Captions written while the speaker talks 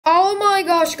Oh my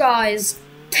gosh, guys.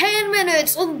 10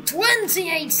 minutes and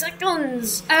 28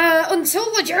 seconds until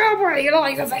the jailbreak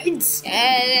live event.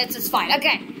 It's fine,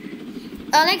 okay.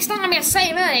 Next time I'm gonna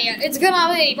say me, it's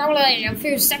gonna be probably a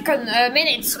few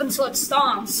minutes until it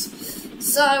starts.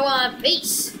 So,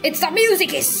 peace. The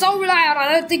music is so loud,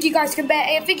 I think you guys can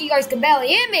barely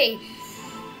hear me.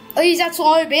 At least that's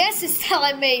what OBS is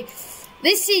telling me.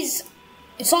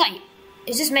 It's light.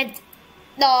 Is this meant,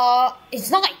 no,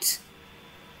 it's night.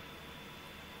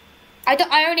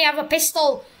 I only have a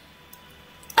pistol.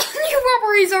 New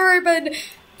robberies are open.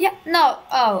 Yeah, no.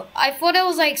 Oh, I thought it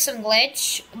was like some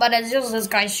glitch, but it's just this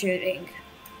guy shooting.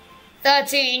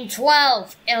 13,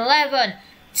 12, 11,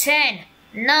 10,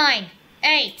 9,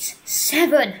 8,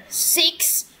 7,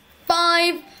 6,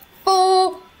 5,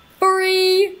 4,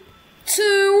 3,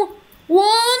 2, 1.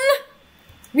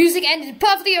 Music ended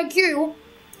perfectly on cue.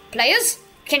 Players,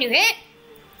 can you hear?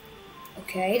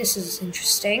 Okay, this is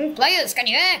interesting. Players, can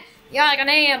you hear? Yeah, I can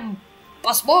hear him,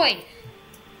 boss boy.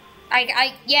 Yeah,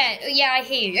 I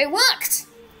hear you. It worked.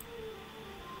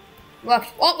 What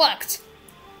worked?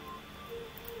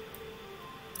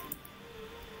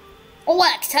 What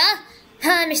worked, huh?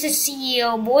 Mr.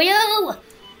 CEO Boyo?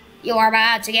 You are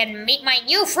about to meet my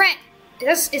new friend.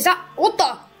 Is that, what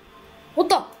the?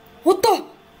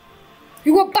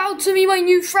 You are about to meet my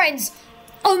new friends.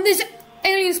 There's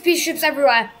alien spaceships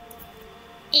everywhere.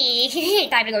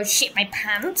 Time to go shit my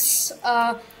pants.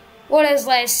 What is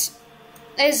this?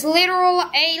 There's literal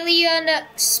alien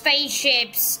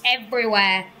spaceships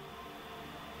everywhere.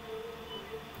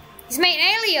 He's made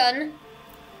alien.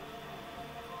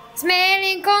 He's made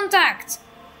alien contact.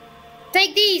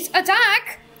 Take these.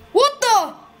 Attack. What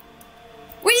the?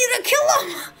 We need to kill them.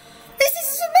 This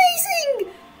is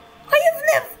amazing. I have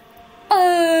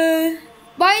never.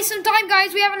 Buy some time,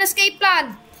 guys. We have an escape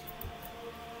plan.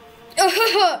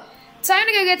 Time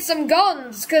to go get some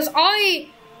guns, because I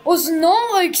was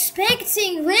not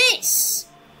expecting this.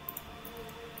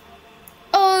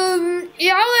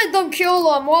 Yeah, I'll let them kill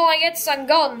them while I get some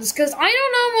guns, because I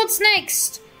don't know what's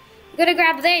next. I'm gonna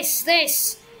grab this.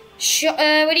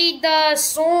 We need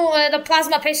the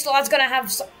plasma pistol. That's gonna have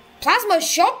plasma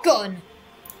shotgun.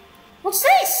 What's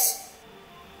this?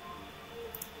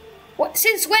 What?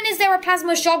 Since when is there a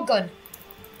plasma shotgun?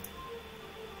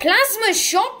 Plasma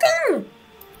shotgun?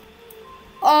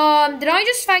 Did I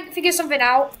just figure something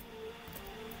out?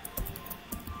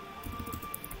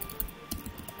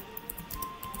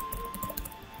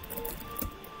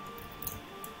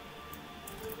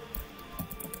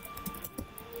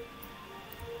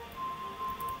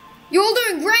 You're all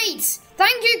doing great!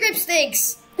 Thank you,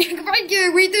 Gripsticks! Thank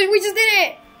you, we just did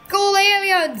it! Cool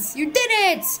aliens! You did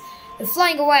it! They're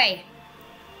flying away.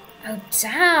 Oh,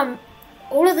 damn.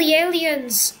 All of the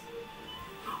aliens.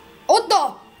 What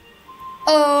the?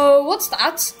 What's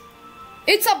that?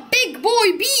 It's a big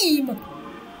boy beam.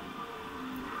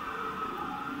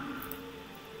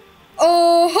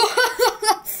 Oh,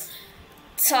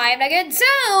 time to get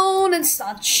down and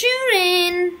start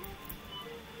shooting.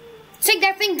 Take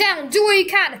that thing down. Do what you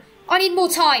can. I need more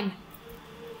time.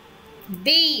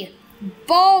 B.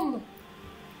 Bomb.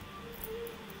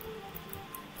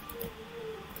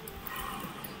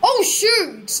 Oh,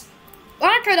 shoot!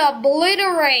 I could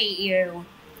obliterate you.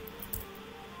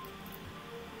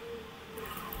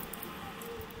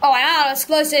 Oh, I'm out of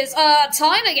explosives.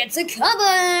 Time to get to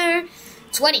cover.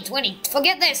 2020.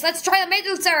 Forget this. Let's try the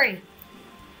military.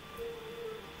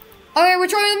 Okay, we're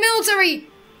trying the military.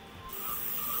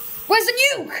 Where's the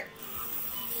nuke?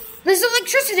 There's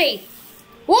electricity.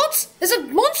 What? There's a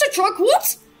monster truck.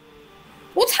 What?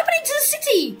 What's happening to the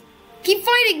city? Keep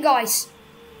fighting, guys.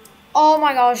 Oh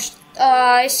my gosh,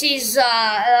 this is,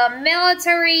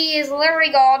 military is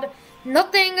literally gone.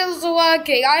 Nothing is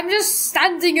working. I'm just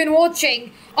standing and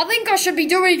watching. I think I should be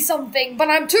doing something, but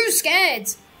I'm too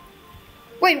scared.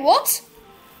 Wait, what?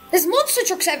 There's monster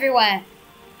trucks everywhere.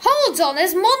 Hold on,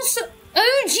 there's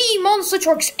OG monster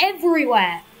trucks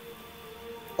everywhere.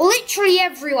 Literally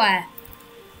everywhere.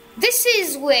 This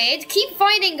is weird. Keep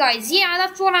fighting, guys. Yeah,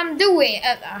 that's what I'm doing.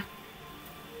 I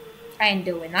ain't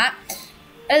doing that.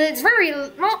 It's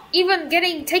not even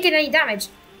taking any damage.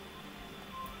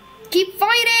 Keep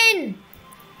fighting!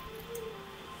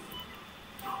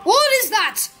 What is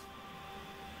that?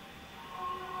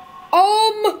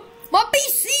 My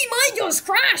PC might just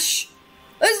crash.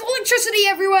 There's electricity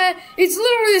everywhere. It's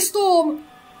literally a storm.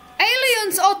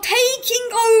 Aliens are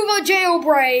taking over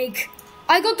Jailbreak.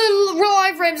 I got the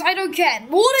revive rims. I don't care.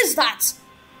 What is that?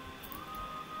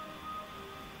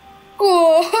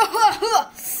 Oh.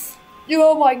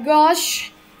 Oh my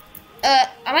gosh. Am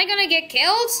I gonna get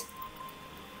killed?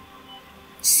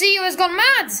 CEO has gone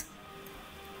mad.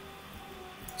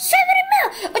 70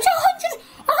 mil!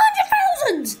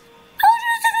 100,000!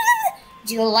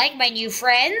 Do you like my new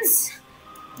friends?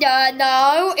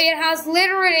 No, it has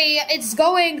literally, it's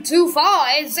going too far.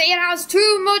 It has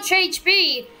too much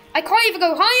HP. I can't even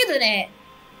go higher than it.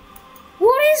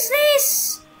 What is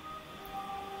this?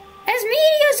 There's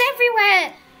meteors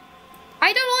everywhere.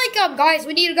 I don't like them, guys.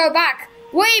 We need to go back.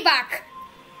 Way back.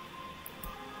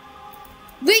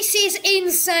 This is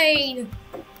insane.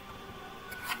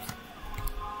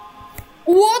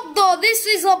 What the? This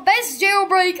is the best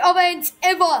jailbreak event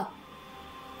ever.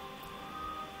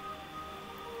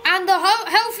 And the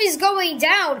health is going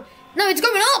down. No, it's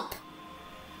going up.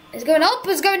 It's going up,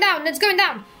 it's going down, it's going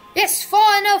down. Yes,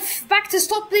 far enough back to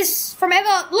stop this from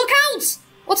ever. Look out!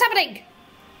 What's happening?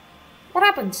 What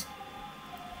happened?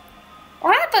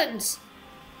 What happened?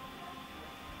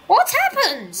 What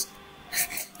happened?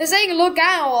 They're saying look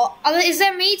out. Is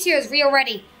there meteors? We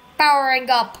already powering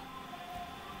up.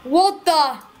 What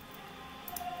the?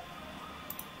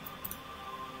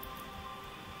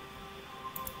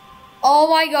 Oh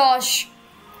my gosh.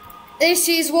 This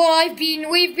is what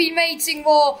we've been waiting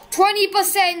for.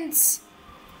 20%.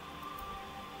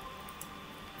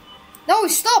 No,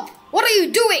 stop. What are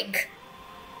you doing?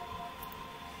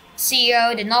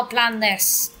 CEO did not plan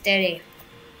this, did he?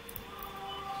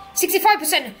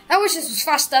 65%. I wish this was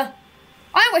faster.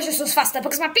 I wish this was faster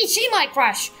because my PC might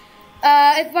crash.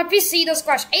 If my PC does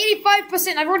crash.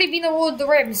 85%. I've already been awarded the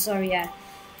rim, so yeah.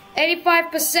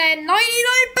 85%. 99%.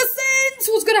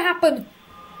 What's gonna happen?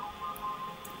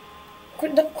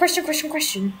 Question.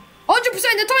 100%. The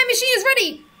time machine is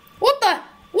ready. What the?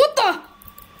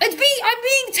 I'm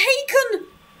being taken.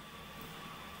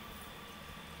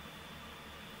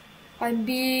 I'm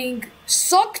being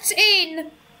sucked in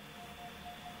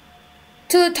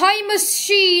to the time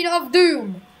machine of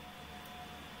doom.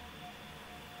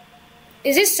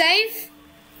 Is this safe?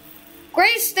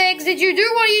 Great Sticks, did you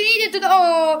do what you needed to do?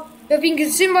 Oh, you've been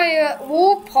consumed by a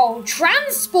warp hole.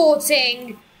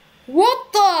 Transporting?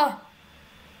 What the?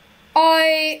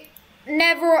 I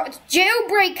never...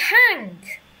 Jailbreak hang.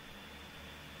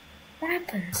 What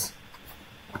happens?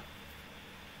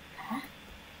 Huh?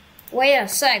 Wait a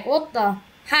sec, what the?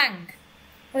 Hang.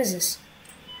 What is this?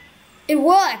 It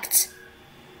worked.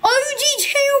 OG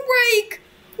Jailbreak!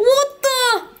 What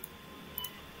the?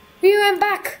 We went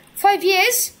back 5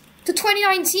 years to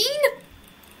 2019?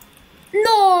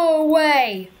 No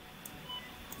way!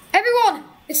 Everyone,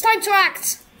 it's time to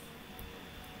act.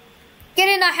 Get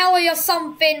in the hell of your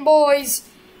something, boys.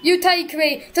 You take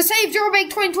me. To save Jailbreak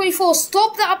 2024,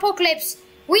 stop the apocalypse.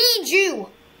 We need you.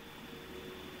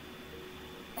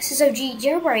 This is OG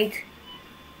Jailbreak.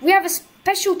 We have a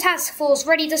special task force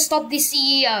ready to stop the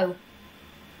CEO.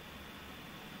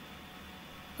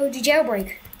 OG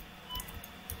Jailbreak.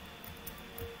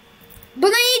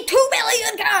 But they need 2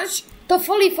 million cash to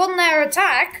fully fund their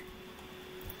attack.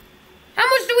 How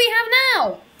much do we have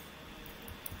now?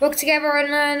 Work together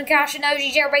and earn cash and OG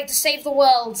Jailbreak to save the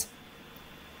world.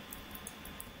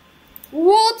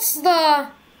 What's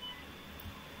the...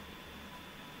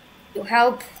 Your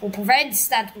help will prevent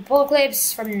that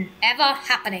apocalypse from ever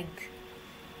happening.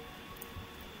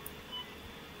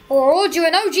 Or order you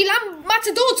an OG Lamb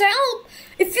Matador to help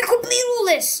if you complete all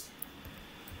this.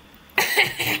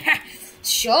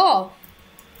 Sure.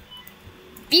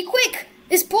 Be quick.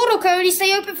 This portal can only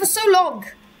stay open for so long.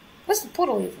 Where's the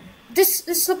portal even?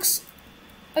 This looks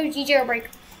OG Jailbreak.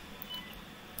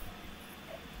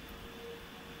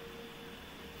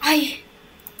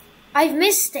 I've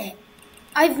missed it.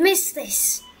 I've missed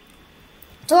this.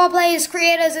 To our players,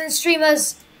 creators and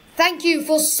streamers, thank you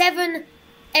for 7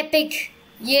 epic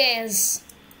years.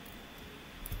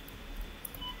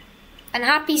 And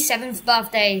happy 7th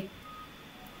birthday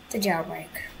to Jailbreak.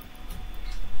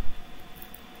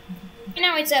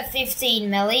 Now it's at 15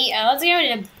 milli. Let's go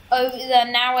to the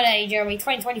nowadays Jailbreak,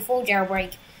 2024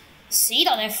 Jailbreak. See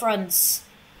the difference.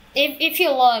 If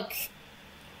you look,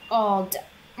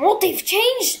 what they've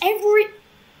changed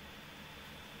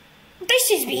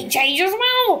This is being changed as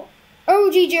well.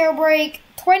 OG Jailbreak,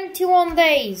 21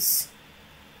 days.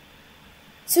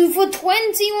 So for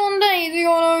 21 days we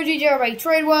got OG Jailbreak,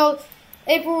 Trade World,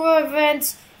 April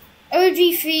event,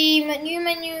 OG theme, new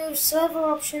menu, server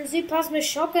options, new plasma,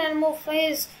 shotgun and more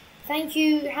players. Thank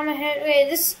you, Hammerhead. Wait,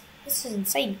 this is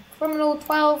insane. Criminal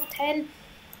 12, 10.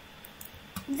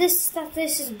 This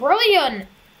is brilliant.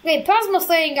 Okay, plasma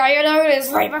thing I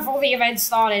noticed right before the event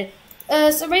started.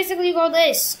 So basically you got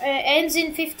this. Ends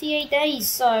in 58 days,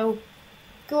 so of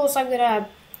course I'm gonna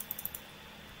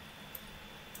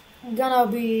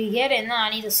be getting that. I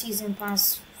need a season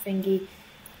pass thingy.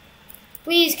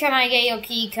 Please, can I get your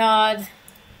key card?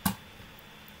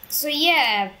 So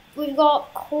yeah, we've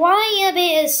got quite a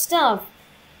bit of stuff.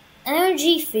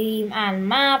 Energy theme and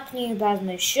map, new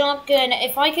plasma shotgun.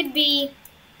 If I could be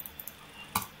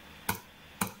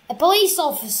a police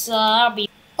officer, I'll be...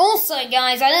 Also,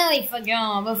 guys, I nearly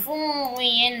forgot, before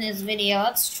we end this video,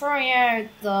 let's try out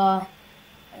the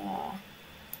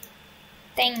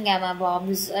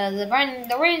thingamabobs.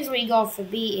 The rims we got for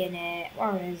beating it.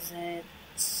 Where is it?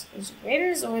 Is it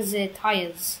rims or is it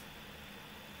tires?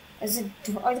 It's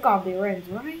gotta be rims,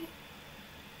 right?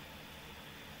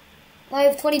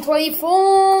 Live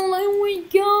 2024, there we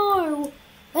go!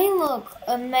 They look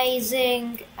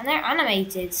amazing, and they're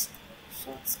animated, so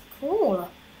that's cool.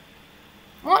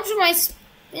 Watch my,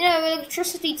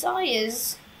 electricity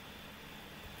tires.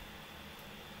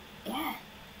 Yeah.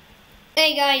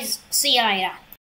 Hey guys, see you later.